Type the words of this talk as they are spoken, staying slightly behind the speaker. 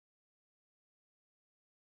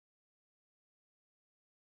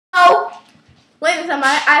Wait, somebody,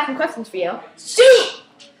 I have some questions for you. Shoot!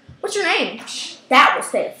 What's your name? That will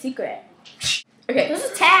stay a secret. Okay. This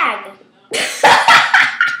is tag.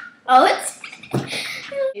 Oh, it's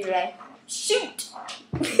Today. Shoot!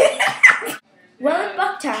 Well, in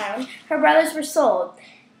Bucktown, her brothers were sold.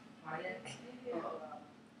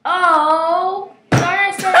 Oh, darn,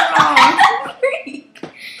 I said it wrong.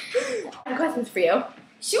 I have questions for you.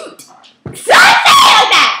 Shoot! Stop saying like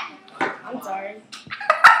that! I'm sorry.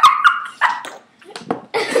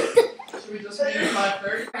 Should we just meet at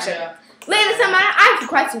 5:30? Yeah. Ladies and gentlemen, I have some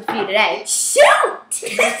questions for you today. Shoot!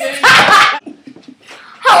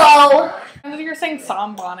 Hello. You're saying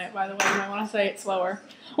sunbonnet, by the way. You might want to say it slower.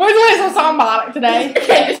 Where's the way some sunbonnet today?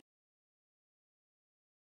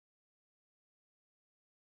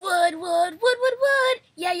 Wood.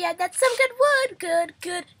 Yeah, that's some good wood. Good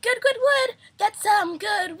wood. That's some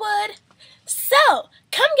good wood. So,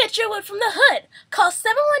 come get your wood from the hood. Call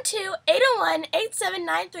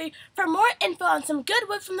 712-801-8793 for more info on some good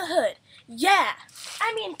wood from the hood. Yeah,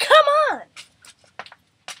 I mean, come on.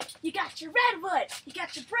 You got your red wood, you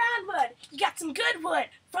got your brown wood, you got some good wood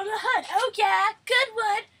from the hood. Oh yeah, good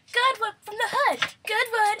wood from the hood. Good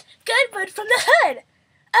wood from the hood.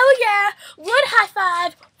 Oh yeah, wood high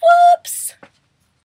five. Whoops.